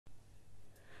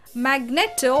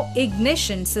Magneto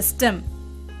ignition system.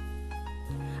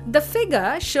 The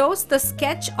figure shows the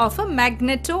sketch of a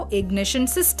magneto ignition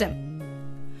system.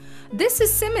 This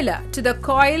is similar to the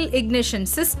coil ignition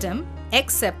system,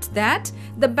 except that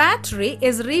the battery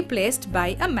is replaced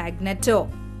by a magneto.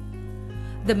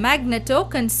 The magneto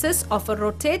consists of a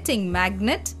rotating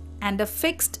magnet and a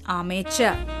fixed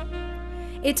armature.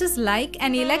 It is like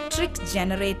an electric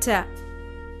generator.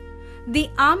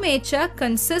 The armature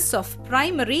consists of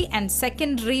primary and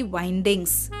secondary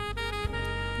windings.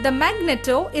 The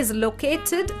magneto is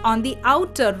located on the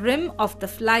outer rim of the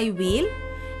flywheel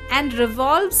and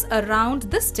revolves around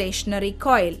the stationary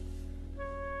coil.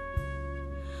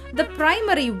 The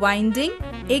primary winding,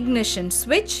 ignition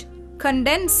switch,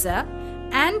 condenser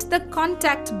and the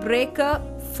contact breaker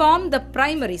form the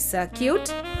primary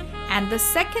circuit, and the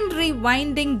secondary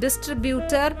winding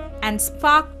distributor and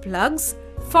spark plugs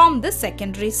form the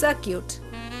secondary circuit.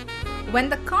 When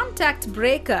the contact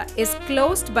breaker is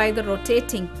closed by the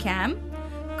rotating cam,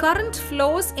 current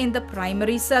flows in the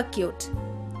primary circuit.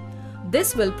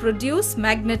 This will produce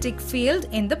magnetic field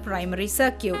in the primary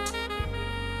circuit.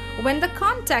 When the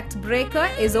contact breaker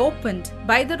is opened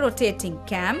by the rotating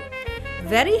cam,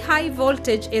 very high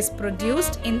voltage is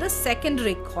produced in the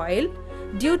secondary coil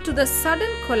due to the sudden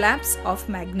collapse of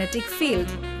magnetic field.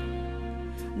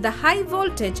 The high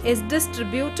voltage is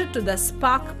distributed to the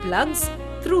spark plugs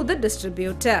through the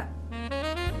distributor.